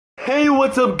Hey,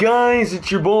 what's up guys? It's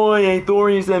your boy,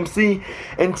 Athorius MC,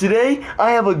 and today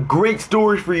I have a great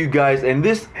story for you guys, and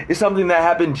this is something that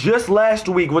happened just last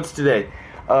week. What's today?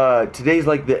 Today's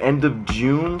like the end of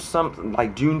June, something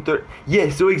like June 3rd.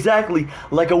 Yeah, so exactly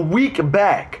like a week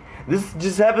back. This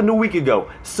just happened a week ago.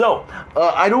 So,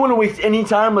 I don't want to waste any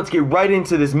time. Let's get right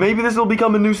into this. Maybe this will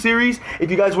become a new series. If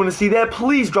you guys want to see that,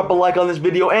 please drop a like on this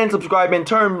video and subscribe and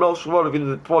turn post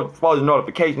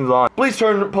notifications on. Please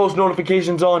turn post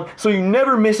notifications on so you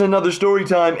never miss another story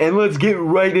time. And let's get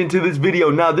right into this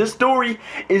video. Now, this story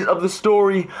is of the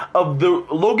story of the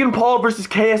Logan Paul versus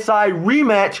KSI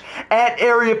rematch at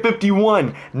Area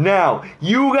 51. Now,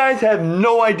 you guys have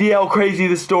no idea how crazy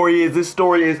this story is. This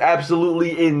story is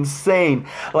absolutely insane.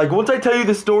 Like, once I tell you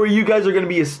the story, you guys are going to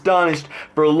be astonished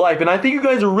for life. And I think you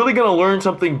guys are really going to learn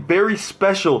something very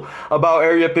special about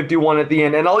Area 51 at the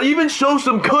end. And I'll even show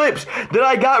some clips that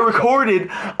I got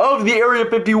recorded of the Area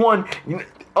 51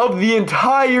 of the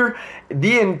entire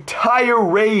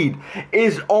raid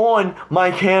is on my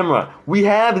camera. We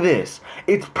have this.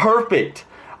 It's perfect.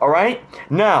 Alright?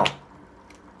 Now,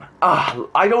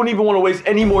 I don't even want to waste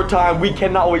any more time. We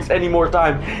cannot waste any more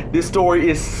time. This story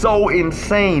is so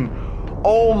insane.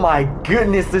 Oh my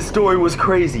goodness, this story was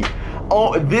crazy.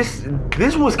 Oh, this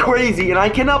was crazy, and I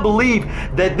cannot believe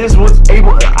that this was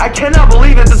I cannot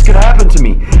believe that this could happen to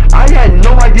me. I had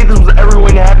no idea this was ever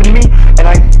going to happen to me, and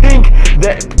I think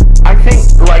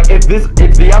like if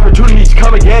the opportunities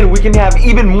come again, we can have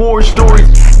even more stories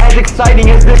as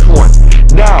exciting as this one.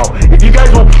 Now, if you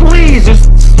guys will please just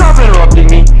stop interrupting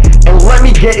me and let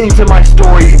me get into my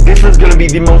story. This is going to be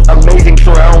the most amazing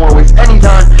story. I don't want to waste any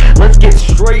time. Let's get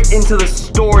straight into the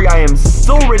story. I am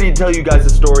so ready to tell you guys the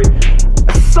story.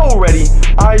 So ready.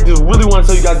 I just really want to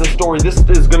tell you guys the story. This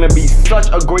is going to be such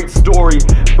a great story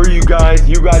for you guys.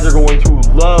 You guys are going to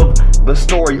love the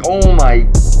story. Oh my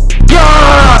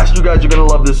gosh! You guys are going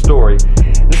to love this story.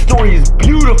 The story is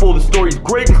beautiful. The story is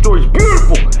great. The story is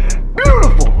beautiful.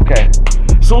 Beautiful. Okay.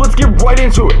 So let's get right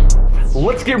into it.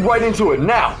 Let's get right into it.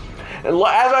 Now,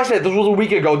 as I said, this was a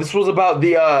week ago. This was about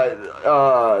the,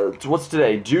 what's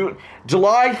today?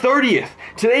 July 30th.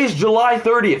 Today is July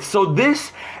 30th. So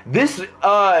this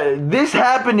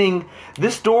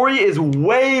story is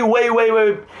way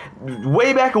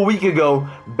back a week ago,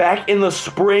 back in the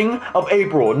spring of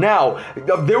April. Now,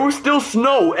 there was still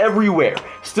snow everywhere.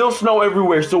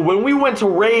 So when we went to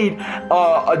raid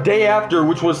a day after,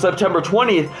 which was September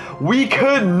 20th, we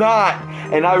could not,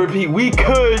 and I repeat, we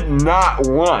could not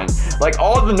run. Like,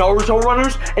 all the Naruto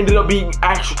runners ended up being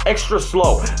extra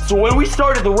slow. So when we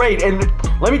started the raid, and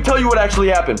let me tell you what actually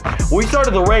happened. When we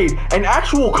started the raid, an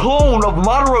actual clone of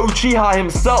Madara Uchiha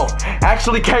himself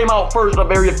actually came out first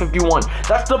of Area 51.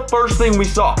 That's the first thing we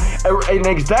saw, an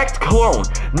exact clone.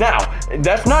 Now,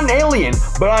 that's not an alien,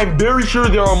 but I'm very sure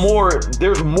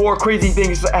there's more crazy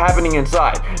things happening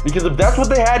inside. Because if that's what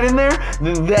they had in there,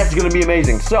 then that's gonna be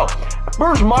amazing. So,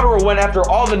 first Madara went after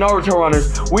all the Naruto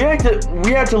runners. We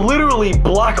had to literally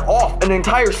block off an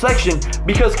entire section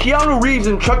because Keanu Reeves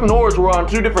and Chuck Norris were on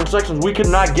two different sections. We could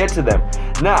not get to them.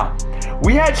 Now,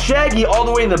 we had Shaggy all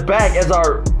the way in the back as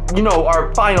our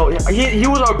final, he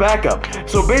was our backup.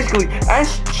 So basically,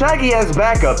 as Shaggy as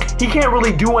backup, he can't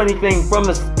really do anything from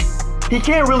this. He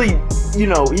can't really,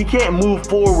 he can't move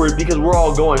forward because we're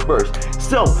all going first.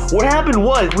 So what happened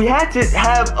was we had to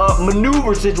have a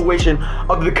maneuver situation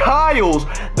of the Kyles.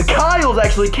 The Kyles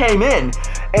actually came in,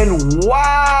 and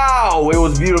wow, it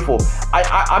was beautiful.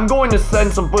 I'm going to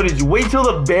send some footage. Wait till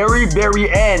the very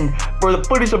end for the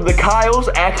footage of the Kyles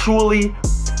actually.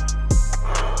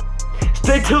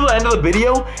 Stay till the end of the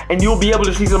video and you'll be able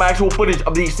to see some actual footage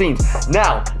of these scenes.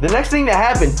 Now, the next thing that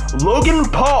happened, Logan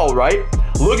Paul, right?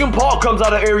 Logan Paul comes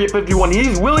out of Area 51.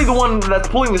 He's really the one that's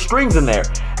pulling the strings in there.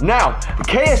 Now,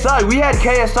 KSI, we had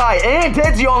KSI and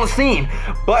Deji on the scene,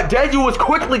 but Deji was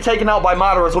quickly taken out by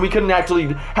Madara, so we couldn't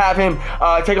actually have him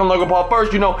take on Logan Paul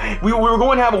first. We were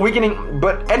going to have a weakening,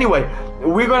 but anyway,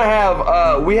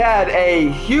 we had a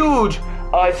huge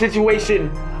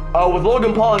situation with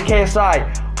Logan Paul and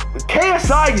KSI.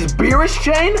 KSI's Beerus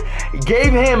chain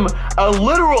gave him a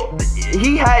literal,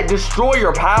 he had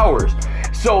destroyer powers.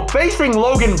 So facing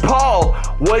Logan Paul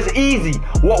was easy.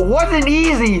 What wasn't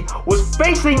easy was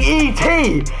facing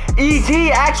E.T.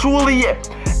 E.T.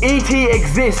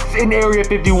 exists in Area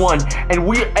 51,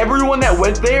 and everyone that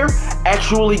went there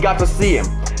actually got to see him.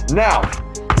 Now,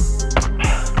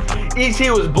 E.T.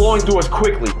 was blowing through us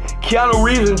quickly. Keanu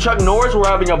Reeves and Chuck Norris were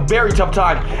having a very tough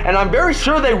time, and I'm very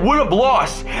sure they would have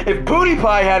lost if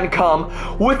PewDiePie hadn't come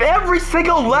with every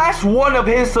single last one of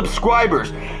his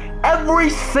subscribers. Every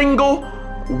single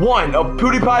one of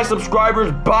PewDiePie's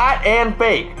subscribers, bot and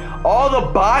fake, all the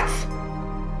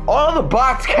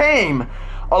bots came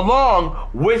along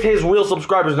with his real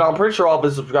subscribers. Now, I'm pretty sure all of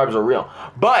his subscribers are real.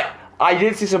 But I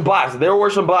did see some bots. There were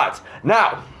some bots.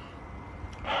 Now,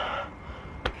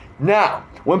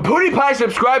 when PewDiePie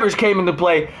subscribers came into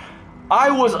play,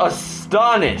 I was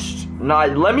astonished. Now,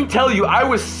 let me tell you, I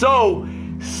was so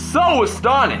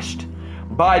astonished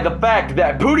by the fact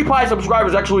that PewDiePie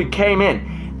subscribers actually came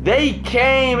in. They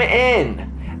came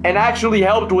in and actually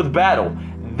helped with battle.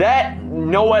 That, you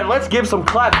know what, let's give some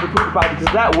claps for PewDiePie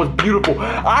because that was beautiful.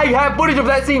 I have footage of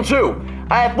that scene too.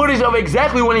 I have footage of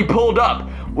exactly when he pulled up.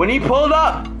 When he pulled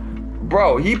up,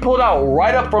 bro, he pulled out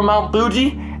right up from Mount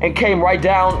Fuji and came right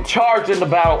down, charged into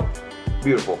battle.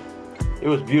 Beautiful. It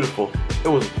was beautiful. It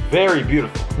was very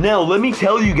beautiful. Now, let me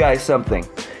tell you guys something.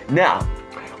 Now,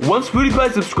 once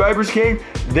PewDiePie subscribers came,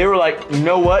 they were like, you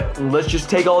know what, let's just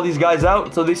take all these guys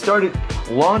out. So they started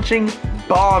launching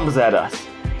bombs at us.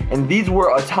 And these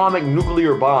were atomic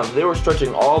nuclear bombs. They were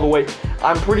stretching all the way.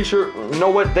 I'm pretty sure, you know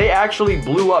what, they actually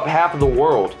blew up half of the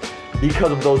world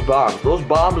because of those bombs. Those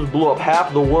bombs blew up half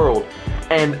of the world.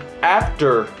 And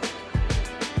after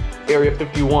Area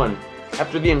 51,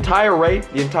 after the entire raid,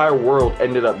 the entire world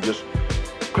ended up just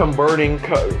converting,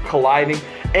 colliding.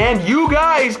 And you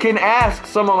guys can ask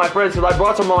some of my friends, because I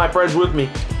brought some of my friends with me.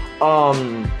 A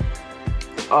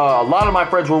lot of my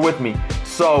friends were with me.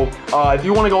 So, if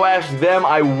you want to go ask them,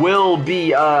 I will be,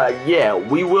 yeah,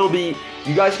 we will be.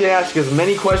 You guys can ask as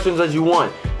many questions as you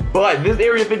want. But this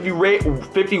Area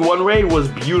 51 raid was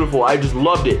beautiful. I just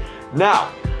loved it.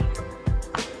 Now,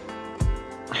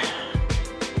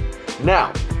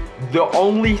 the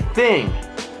only thing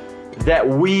that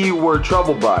we were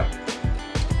troubled by,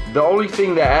 the only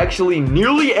thing that actually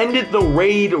nearly ended the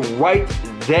raid right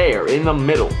there in the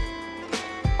middle,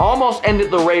 almost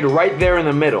ended the raid right there in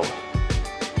the middle.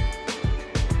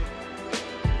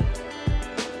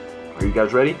 Are you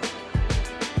guys ready?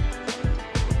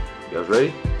 You guys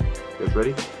ready? You guys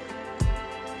ready?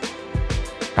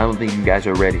 I don't think you guys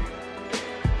are ready.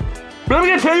 But I'm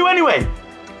gonna tell you anyway.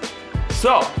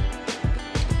 So,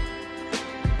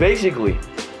 basically,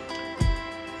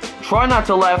 try not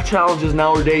to laugh challenges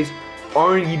nowadays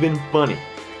aren't even funny.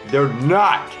 They're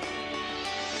not.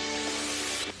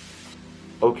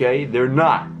 Okay, they're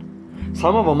not.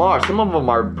 Some of them are. Some of them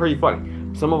are pretty funny.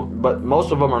 But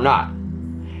most of them are not.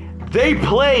 They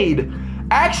played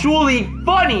actually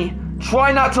funny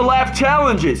try not to laugh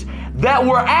challenges that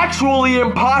were actually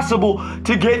impossible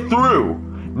to get through.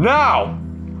 Now,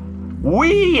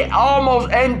 we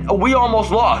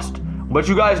almost lost. But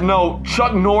you guys know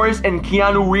Chuck Norris and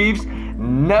Keanu Reeves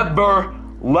never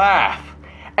laugh.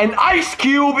 And Ice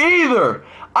Cube either.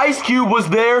 Ice Cube was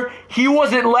there. He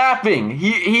wasn't laughing.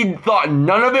 He thought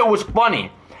none of it was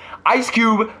funny. Ice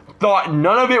Cube thought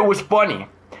none of it was funny.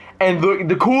 And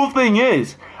the cool thing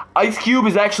is, Ice Cube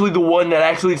is actually the one that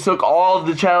actually took all of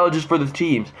the challenges for the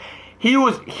teams.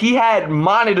 He had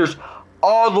monitors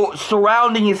all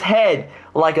surrounding his head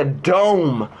like a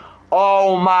dome.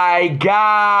 Oh my gosh.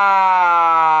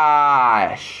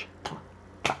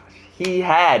 He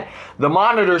had the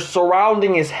monitors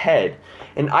surrounding his head,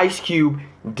 and Ice Cube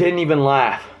didn't even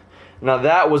laugh. Now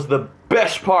that was the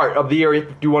best part of the Area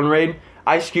 51 raid.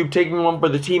 Ice Cube taking one for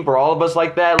the team, for all of us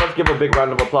like that. Let's give a big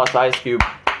round of applause to Ice Cube.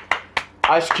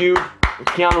 Ice Cube,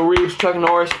 Keanu Reeves, Chuck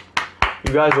Norris,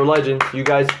 you guys were legends. You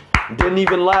guys didn't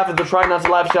even laugh at the try not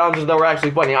to laugh challenges that were actually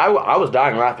funny. I was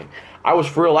dying laughing. I was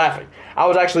for real laughing. I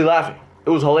was actually laughing. It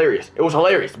was hilarious. It was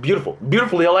hilarious. Beautiful.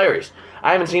 Beautifully hilarious.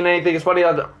 I haven't seen anything as funny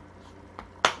as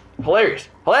hilarious.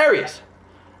 Hilarious.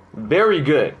 Very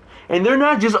good. And they're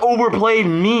not just overplayed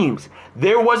memes.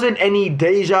 There wasn't any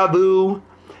deja vu.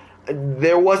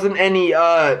 There wasn't any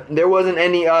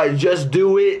just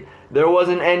do it. There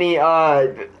wasn't any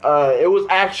it was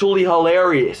actually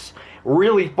hilarious.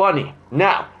 Really funny.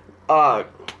 Now,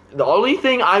 the only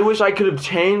thing I wish I could have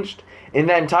changed in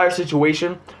that entire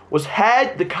situation was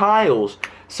had the Kyles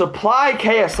supply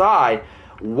KSI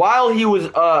while he was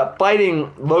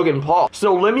fighting Logan Paul.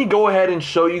 So let me go ahead and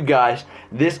show you guys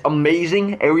this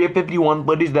amazing Area 51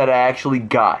 footage that I actually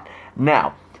got.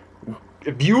 Now,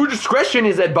 viewer discretion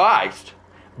is advised.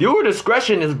 Viewer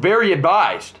discretion is very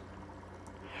advised.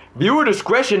 Viewer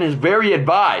discretion is very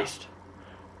advised.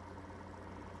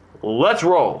 Let's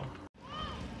roll.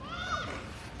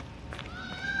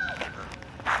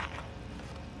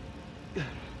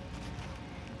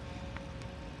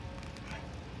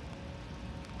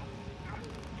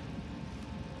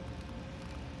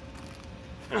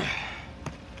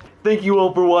 Thank you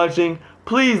all for watching.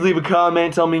 Please leave a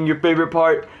comment, tell me your favorite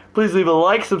part. Please leave a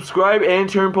like, subscribe, and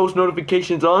turn post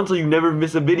notifications on so you never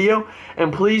miss a video.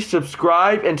 And please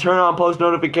subscribe and turn on post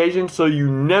notifications so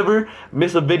you never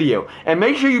miss a video. And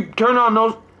make sure you turn on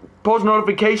those post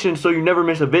notifications so you never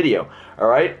miss a video.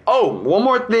 Alright? Oh, one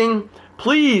more thing.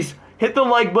 Please hit the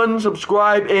like button,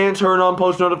 subscribe, and turn on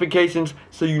post notifications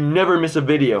so you never miss a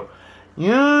video.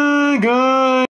 Yeah, guys.